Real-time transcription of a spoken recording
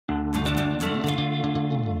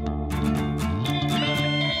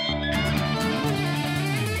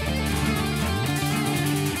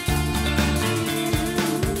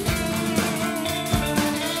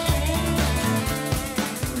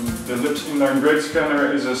grade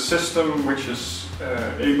scanner is a system which is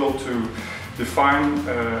able to define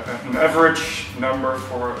an average number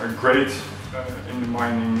for a grade in the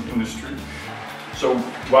mining industry. So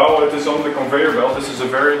while it is on the conveyor belt, this is a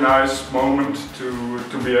very nice moment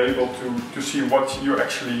to be able to see what you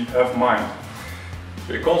actually have mined.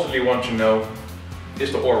 So you constantly want to know,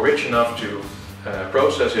 is the ore rich enough to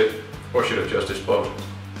process it, or should I just dispose it?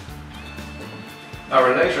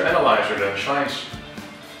 Our laser analyzer then shines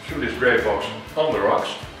through this grey box on the rocks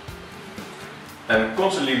and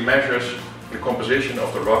constantly measures the composition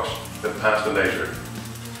of the rocks that pass the laser.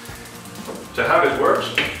 So how this works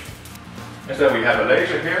is that we have a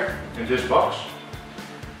laser here in this box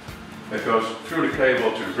that goes through the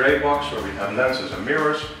cable to the grey box where we have lenses and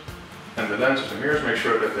mirrors, and the lenses and mirrors make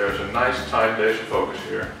sure that there's a nice tight laser focus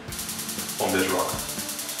here on this rock.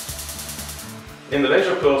 In the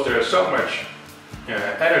laser pulse there is so much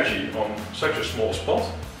energy on such a small spot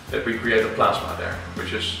that we create a plasma there,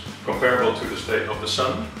 which is comparable to the state of the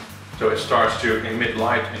sun. So it starts to emit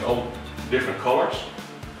light in all different colors,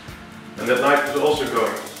 and that light is also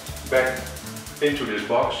going back into this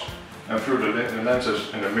box and through the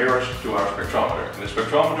lenses and the mirrors to our spectrometer. And the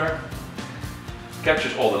spectrometer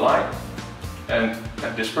catches all the light and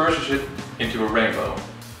disperses it into a rainbow,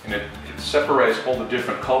 and it separates all the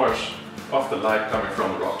different colors of the light coming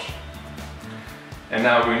from the rocks. And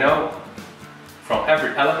now we know from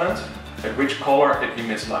every element at which color it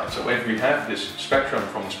emits light. So if we have this spectrum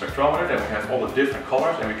from the spectrometer, then we have all the different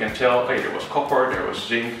colors, and we can tell, hey, there was copper, there was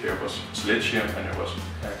zinc, there was silicium, and there was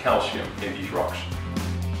calcium in these rocks.